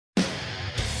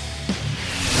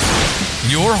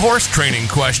Your horse training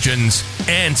questions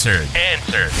answered.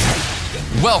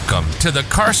 Welcome to the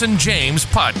Carson James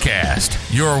Podcast,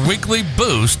 your weekly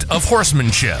boost of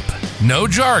horsemanship. No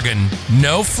jargon,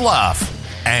 no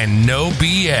fluff, and no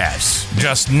BS.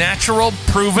 Just natural,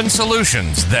 proven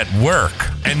solutions that work.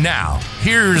 And now,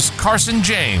 here's Carson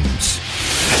James.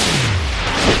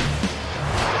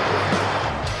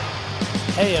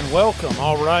 Hey, and welcome.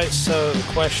 All right, so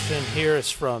the question here is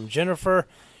from Jennifer.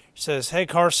 She says, hey,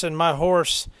 Carson, my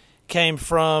horse came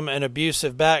from an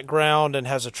abusive background and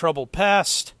has a troubled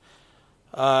past,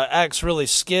 acts really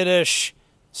skittish,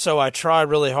 so I try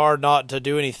really hard not to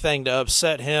do anything to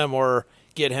upset him or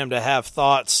get him to have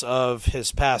thoughts of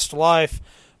his past life,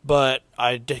 but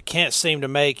I can't seem to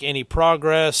make any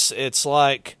progress. It's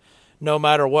like no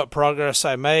matter what progress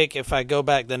I make, if I go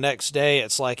back the next day,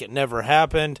 it's like it never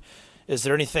happened. Is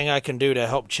there anything I can do to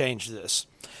help change this?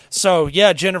 So,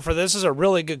 yeah, Jennifer, this is a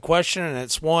really good question, and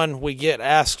it's one we get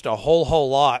asked a whole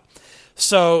lot.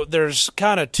 So there's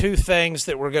kind of two things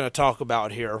that we're going to talk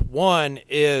about here. One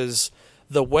is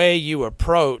the way you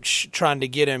approach trying to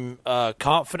get him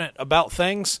confident about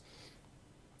things.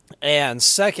 And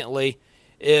secondly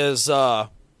is how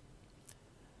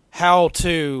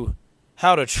to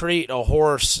treat a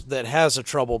horse that has a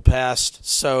troubled past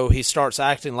so he starts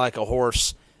acting like a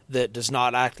horse that does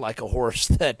not act like a horse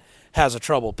that has a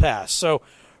troubled past. So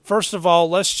first of all,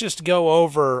 let's just go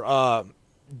over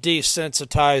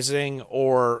desensitizing,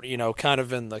 or, kind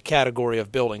of in the category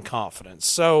of building confidence.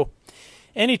 So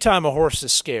anytime a horse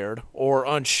is scared or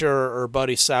unsure or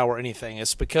buddy sour or anything,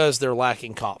 it's because they're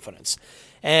lacking confidence.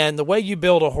 And the way you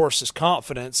build a horse's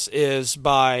confidence is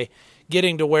by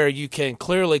getting to where you can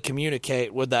clearly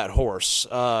communicate with that horse,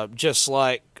 just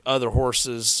like other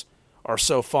horses are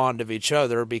so fond of each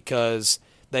other because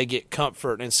they get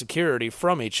comfort and security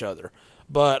from each other.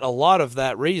 But a lot of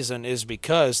that reason is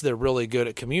because they're really good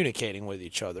at communicating with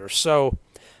each other. So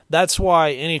that's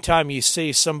why anytime you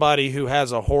see somebody who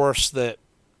has a horse that,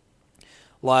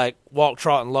 like, walk,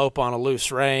 trot, and lope on a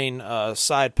loose rein,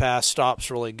 side pass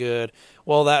stops really good,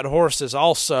 well, that horse is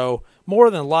also more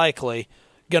than likely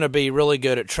going to be really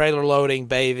good at trailer loading,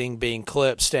 bathing, being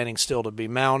clipped, standing still to be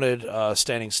mounted,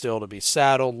 standing still to be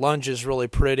saddled, lunges really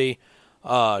pretty,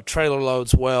 trailer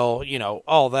loads well,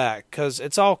 all that, because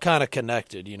it's all kind of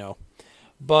connected,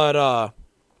 But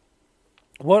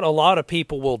what a lot of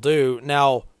people will do,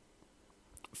 now,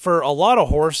 for a lot of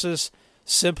horses,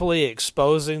 simply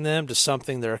exposing them to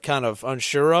something they're kind of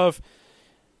unsure of,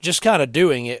 just kind of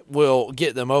doing it will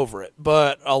get them over it.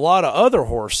 But a lot of other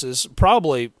horses,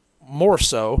 probably more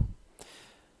so,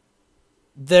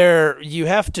 you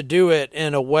have to do it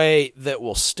in a way that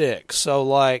will stick. So,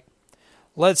 like,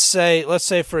 let's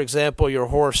say for example, your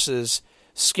horse is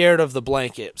scared of the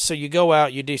blanket. So you go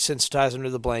out, you desensitize him to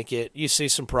the blanket, you see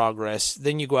some progress,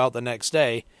 then you go out the next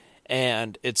day,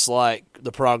 and it's like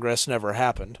the progress never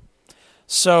happened.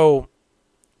 So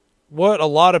what a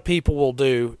lot of people will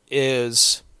do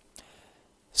is,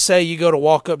 say you go to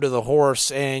walk up to the horse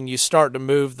and you start to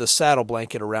move the saddle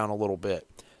blanket around a little bit.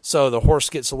 So the horse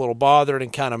gets a little bothered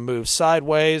and kind of moves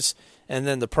sideways, and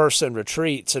then the person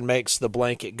retreats and makes the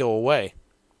blanket go away.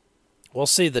 Well,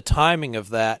 see, the timing of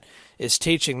that is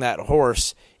teaching that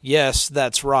horse, yes,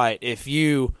 that's right. If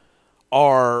you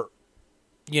are,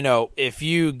 if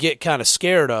you get kind of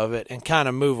scared of it and kind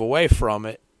of move away from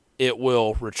it, it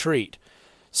will retreat.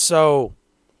 So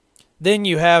then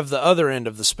you have the other end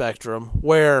of the spectrum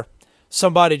where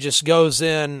somebody just goes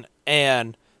in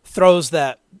and throws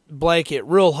that blanket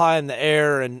real high in the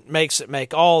air and makes it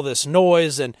make all this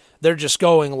noise, and they're just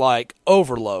going like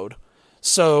overload.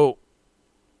 So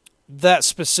that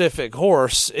specific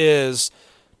horse is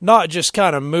not just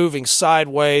kind of moving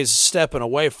sideways, stepping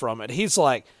away from it. He's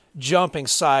like jumping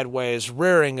sideways,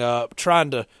 rearing up,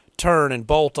 trying to turn and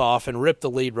bolt off and rip the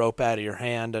lead rope out of your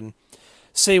hand. And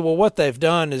see, well, what they've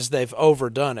done is they've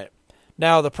overdone it.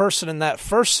 Now, the person in that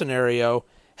first scenario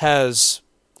has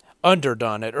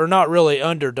underdone it, or not really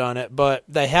underdone it, but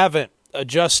they haven't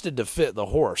adjusted to fit the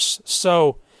horse.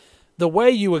 So the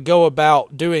way you would go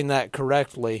about doing that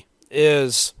correctly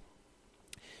is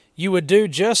you would do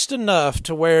just enough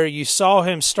to where you saw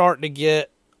him start to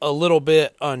get a little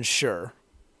bit unsure.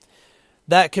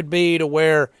 That could be to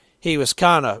where he was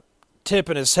kind of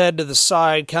tipping his head to the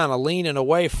side, kind of leaning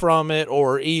away from it,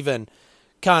 or even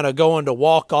kind of going to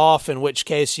walk off, in which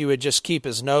case you would just keep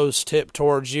his nose tipped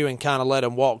towards you and kind of let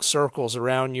him walk circles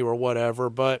around you or whatever.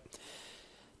 But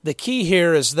the key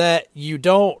here is that you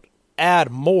don't add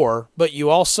more, but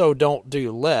you also don't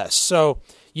do less. So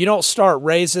you don't start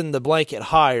raising the blanket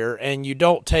higher and you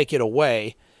don't take it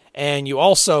away, And you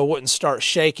also wouldn't start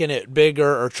shaking it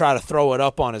bigger or try to throw it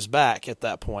up on his back at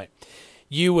that point.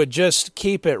 You would just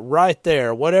keep it right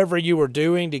there. Whatever you were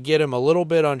doing to get him a little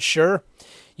bit unsure,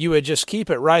 you would just keep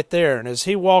it right there. And as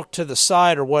he walked to the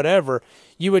side or whatever,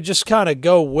 you would just kind of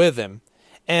go with him.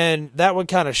 And that would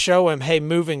kind of show him, hey,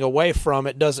 moving away from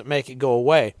it doesn't make it go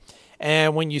away.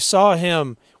 And when you saw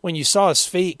his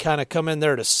feet kind of come in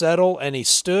there to settle and he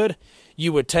stood,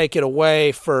 you would take it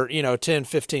away for, 10,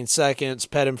 15 seconds,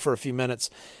 pet him for a few minutes,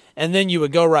 and then you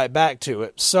would go right back to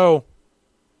it. So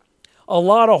a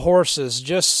lot of horses,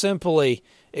 just simply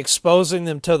exposing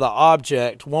them to the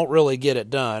object won't really get it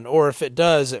done. Or if it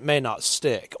does, it may not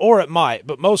stick. Or it might,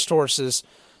 but most horses,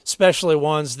 especially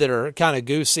ones that are kind of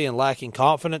goosey and lacking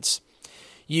confidence,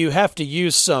 you have to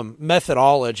use some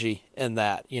methodology in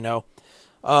that,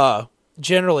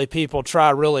 Generally, people try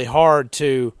really hard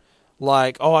to,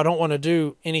 I don't want to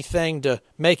do anything to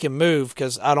make him move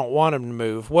because I don't want him to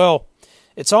move. Well,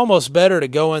 it's almost better to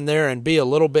go in there and be a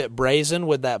little bit brazen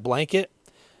with that blanket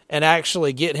and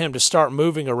actually get him to start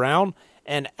moving around.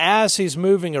 And as he's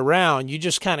moving around, you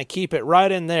just kind of keep it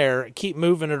right in there, keep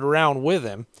moving it around with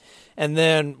him. And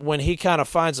then when he kind of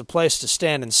finds a place to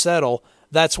stand and settle,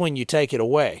 that's when you take it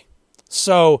away.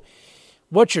 So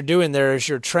what you're doing there is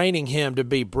you're training him to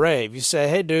be brave. You say,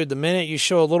 hey, dude, the minute you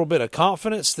show a little bit of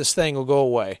confidence, this thing will go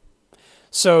away.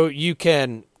 So you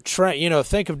can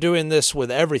think of doing this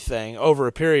with everything over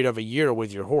a period of a year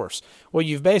with your horse. Well,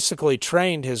 you've basically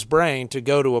trained his brain to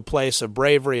go to a place of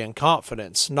bravery and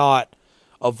confidence, not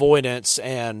avoidance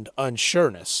and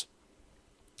unsureness.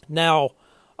 Now,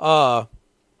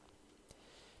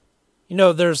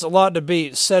 there's a lot to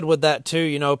be said with that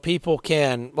too. People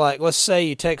can, let's say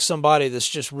you take somebody that's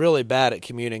just really bad at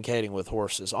communicating with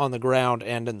horses on the ground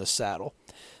and in the saddle.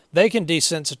 They can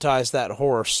desensitize that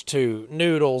horse to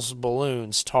noodles,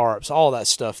 balloons, tarps, all that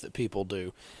stuff that people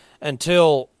do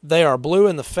until they are blue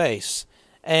in the face.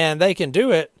 And they can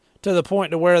do it to the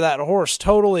point to where that horse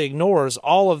totally ignores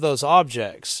all of those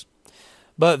objects.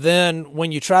 But then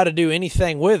when you try to do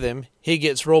anything with him, he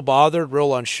gets real bothered,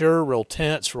 real unsure, real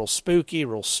tense, real spooky,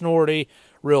 real snorty,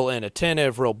 real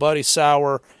inattentive, real buddy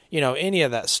sour, any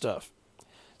of that stuff.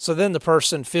 So then the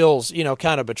person feels,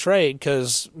 kind of betrayed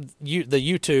because the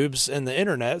YouTubes and the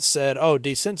internet said, oh,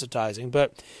 desensitizing.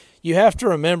 But you have to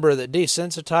remember that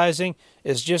desensitizing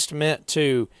is just meant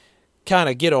to kind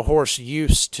of get a horse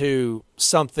used to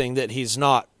something that he's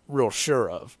not real sure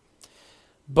of.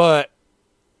 But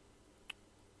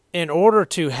in order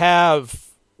to have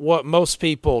what most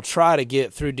people try to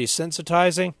get through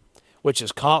desensitizing, which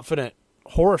is confident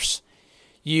horse,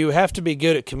 you have to be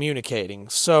good at communicating.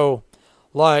 So,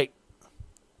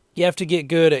 you have to get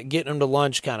good at getting them to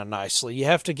lunge kind of nicely. You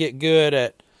have to get good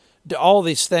at all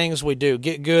these things we do.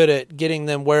 Get good at getting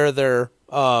them where they're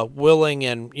willing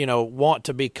and, want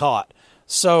to be caught.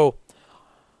 So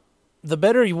the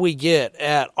better we get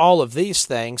at all of these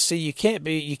things, see, you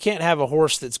can't have a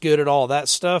horse that's good at all that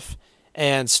stuff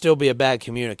and still be a bad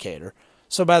communicator.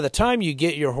 So by the time you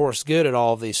get your horse good at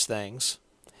all of these things,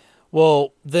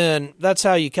 well, then that's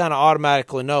how you kind of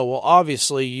automatically know, well,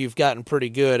 obviously you've gotten pretty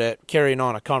good at carrying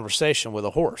on a conversation with a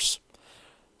horse.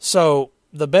 So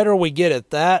the better we get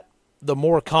at that, the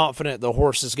more confident the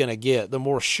horse is going to get, the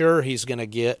more sure he's going to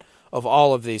get of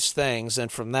all of these things, and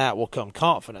from that will come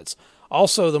confidence.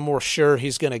 Also, the more sure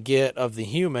he's going to get of the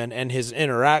human and his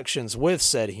interactions with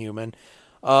said human,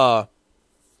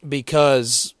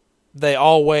 because they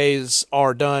always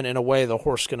are done in a way the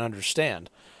horse can understand.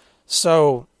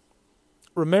 So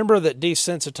remember that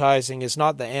desensitizing is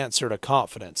not the answer to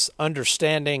confidence.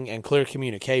 Understanding and clear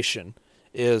communication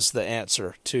is the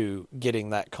answer to getting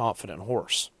that confident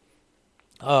horse.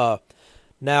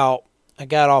 Now, I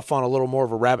got off on a little more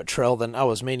of a rabbit trail than I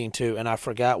was meaning to, and I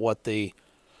forgot what the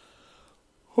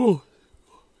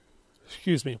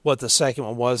second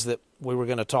one was that we were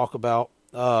going to talk about.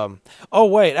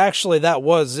 Actually, that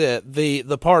was it.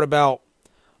 The part about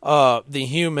the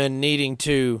human needing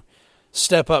to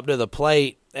step up to the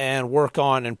plate and work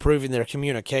on improving their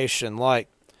communication. Like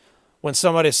when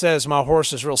somebody says my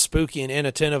horse is real spooky and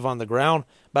inattentive on the ground,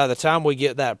 by the time we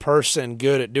get that person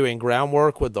good at doing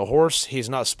groundwork with the horse, he's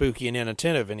not spooky and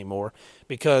inattentive anymore,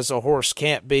 because a horse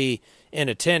can't be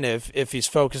inattentive if he's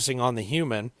focusing on the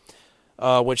human,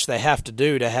 which they have to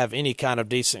do to have any kind of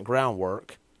decent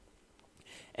groundwork.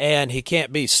 And he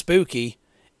can't be spooky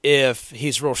if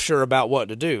he's real sure about what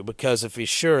to do, because if he's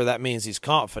sure, that means he's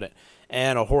confident.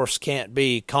 And a horse can't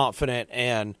be confident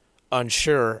and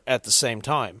unsure at the same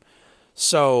time.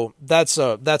 So that's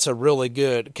a really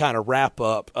good kind of wrap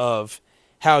up of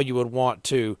how you would want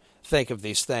to think of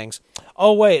these things.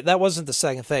 Oh, wait, that wasn't the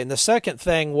second thing. The second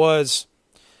thing was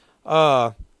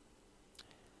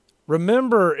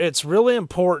remember, it's really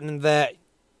important that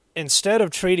instead of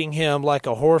treating him like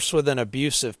a horse with an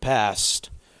abusive past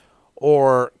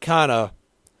or kind of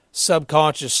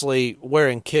subconsciously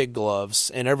wearing kid gloves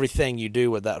in everything you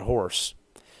do with that horse,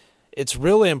 it's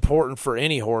really important for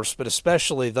any horse, but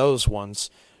especially those ones,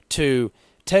 to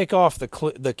take off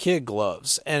the kid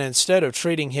gloves, and instead of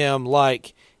treating him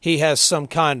like he has some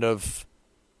kind of,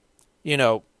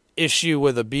 issue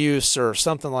with abuse or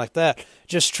something like that,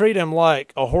 just treat him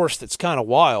like a horse that's kind of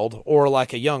wild, or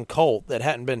like a young colt that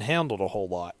hadn't been handled a whole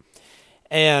lot.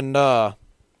 And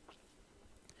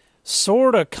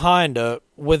sort of, kind of,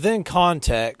 within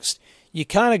context, you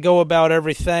kind of go about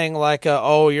everything like a,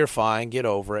 oh, you're fine, get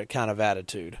over it kind of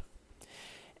attitude.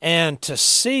 And to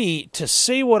see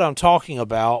what I'm talking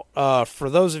about, for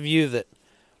those of you that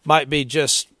might be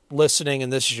just listening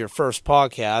and this is your first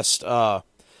podcast,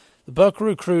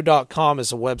 thebuckaroocrew.com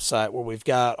is a website where we've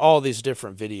got all these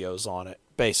different videos on it,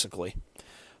 basically.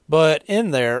 But in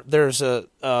there's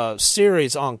a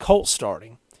series on colt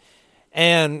starting.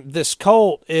 And this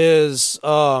colt is,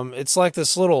 it's like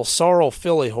this little sorrel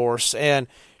filly horse, and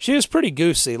she was pretty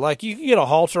goosey. Like, you could get a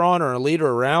halter on her and lead her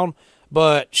around,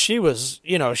 but she was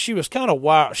kind of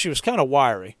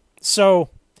wiry. So,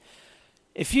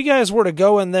 if you guys were to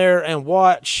go in there and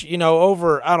watch,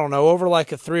 over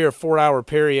like a 3 or 4 hour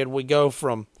period, we go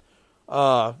from,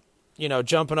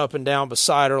 jumping up and down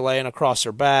beside her, laying across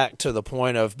her back, to the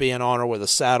point of being on her with a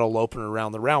saddle, loping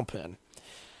around the round pen.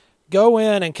 Go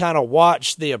in and kind of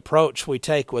watch the approach we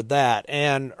take with that.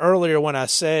 And earlier when I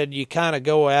said you kind of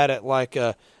go at it like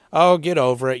oh, get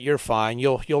over it, you're fine,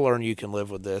 you'll learn you can live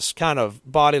with this kind of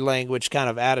body language, kind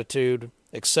of attitude,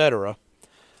 etc.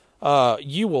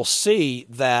 You will see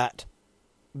that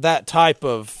type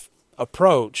of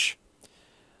approach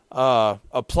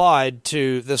applied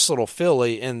to this little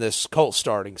filly in this colt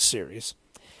starting series.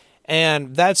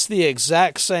 And that's the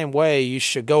exact same way you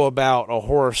should go about a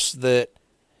horse that,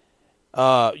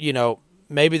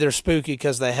 maybe they're spooky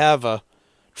because they have a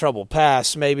troubled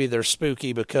past. Maybe they're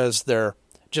spooky because they're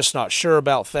just not sure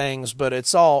about things, but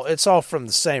it's all from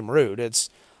the same root. It's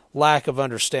lack of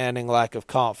understanding, lack of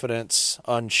confidence,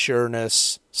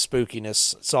 unsureness,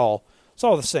 spookiness. It's all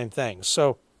the same thing.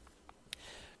 So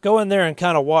go in there and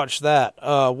kind of watch that.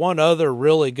 One other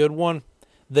really good one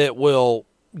that will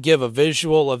give a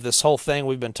visual of this whole thing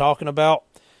we've been talking about,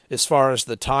 as far as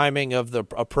the timing of the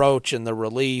approach and the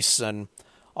release and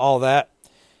all that,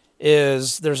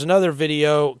 is there's another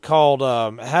video called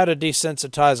How to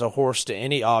Desensitize a Horse to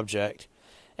Any Object.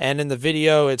 And in the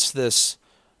video, it's this,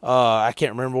 I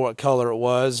can't remember what color it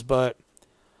was, but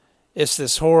it's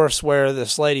this horse where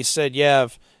this lady said, yeah,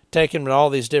 I've taken him to all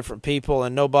these different people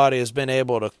and nobody has been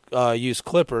able to use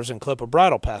clippers and clip a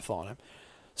bridle path on him.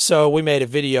 So we made a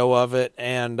video of it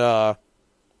and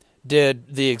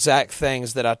did the exact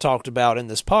things that I talked about in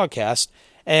this podcast.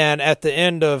 And at the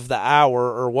end of the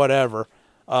hour or whatever,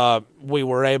 we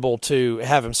were able to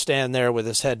have him stand there with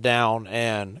his head down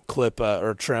and clip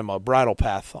or trim a bridle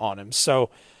path on him.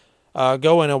 So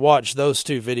go in and watch those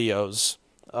two videos.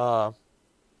 And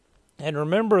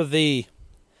remember, the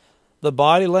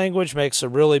body language makes a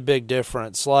really big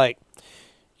difference. Like,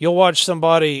 you'll watch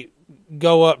somebody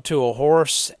go up to a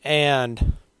horse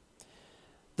and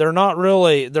they're not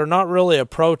really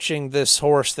approaching this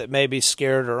horse that may be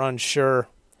scared or unsure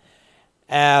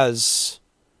as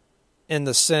in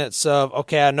the sense of,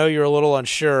 okay, I know you're a little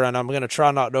unsure and I'm going to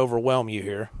try not to overwhelm you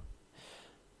here.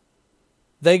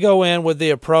 They go in with the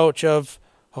approach of,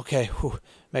 okay,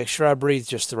 make sure I breathe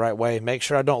just the right way. Make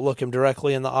sure I don't look him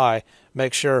directly in the eye.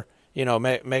 Make sure,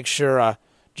 make sure I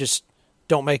just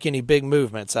don't make any big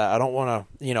movements. I don't want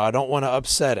to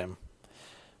upset him.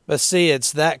 But see,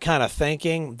 it's that kind of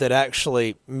thinking that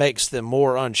actually makes them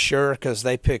more unsure, because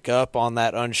they pick up on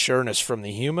that unsureness from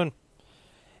the human,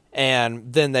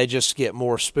 and then they just get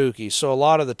more spooky. So a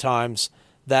lot of the times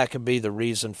that could be the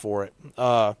reason for it.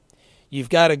 You've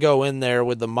got to go in there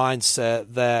with the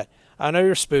mindset that, I know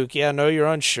you're spooky, I know you're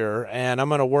unsure, and I'm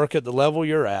going to work at the level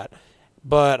you're at,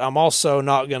 but I'm also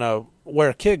not going to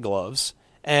wear kid gloves,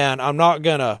 and I'm not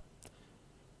going to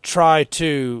try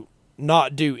to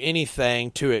not do anything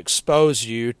to expose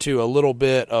you to a little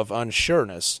bit of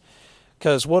unsureness.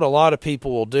 Because what a lot of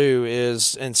people will do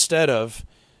is, instead of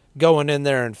going in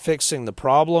there and fixing the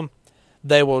problem,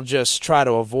 they will just try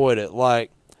to avoid it. Like,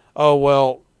 oh,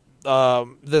 well,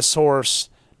 this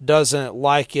horse doesn't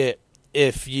like it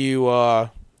if you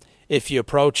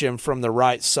approach him from the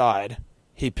right side.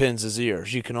 He pins his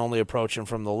ears. You can only approach him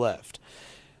from the left.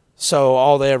 So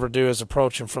all they ever do is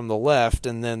approach him from the left,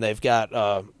 and then they've got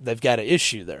an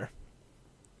issue there.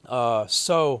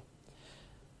 So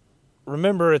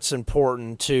remember it's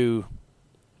important to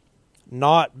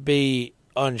not be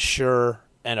unsure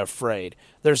and afraid.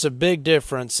 There's a big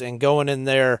difference in going in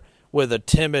there with a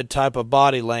timid type of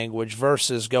body language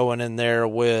versus going in there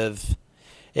with,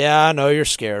 yeah, I know you're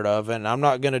scared of, and I'm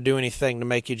not going to do anything to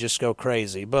make you just go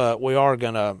crazy, but we are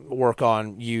going to work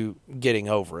on you getting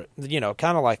over it,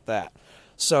 kind of like that.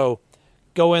 So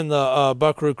go in the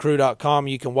buckaroocrew.com.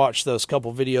 You can watch those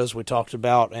couple videos we talked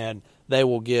about, and they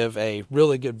will give a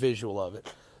really good visual of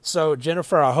it. So,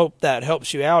 Jennifer, I hope that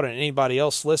helps you out, and anybody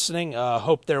else listening. I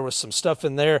hope there was some stuff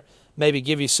in there, maybe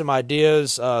give you some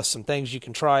ideas, some things you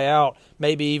can try out,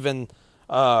 maybe even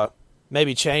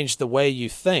maybe change the way you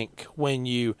think when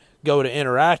you go to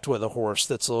interact with a horse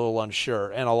that's a little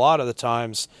unsure. And a lot of the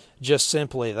times, just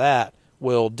simply that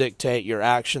will dictate your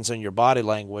actions and your body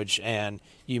language, and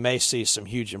you may see some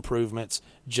huge improvements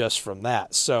just from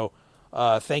that. So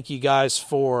thank you guys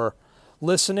for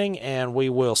listening, and we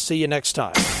will see you next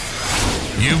time.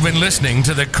 You've been listening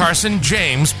to the Carson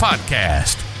James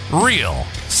Podcast. Real,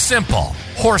 simple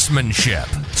horsemanship.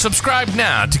 Subscribe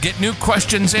now to get new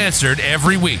questions answered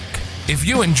every week. If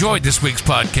you enjoyed this week's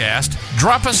podcast,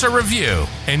 drop us a review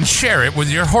and share it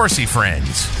with your horsey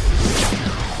friends.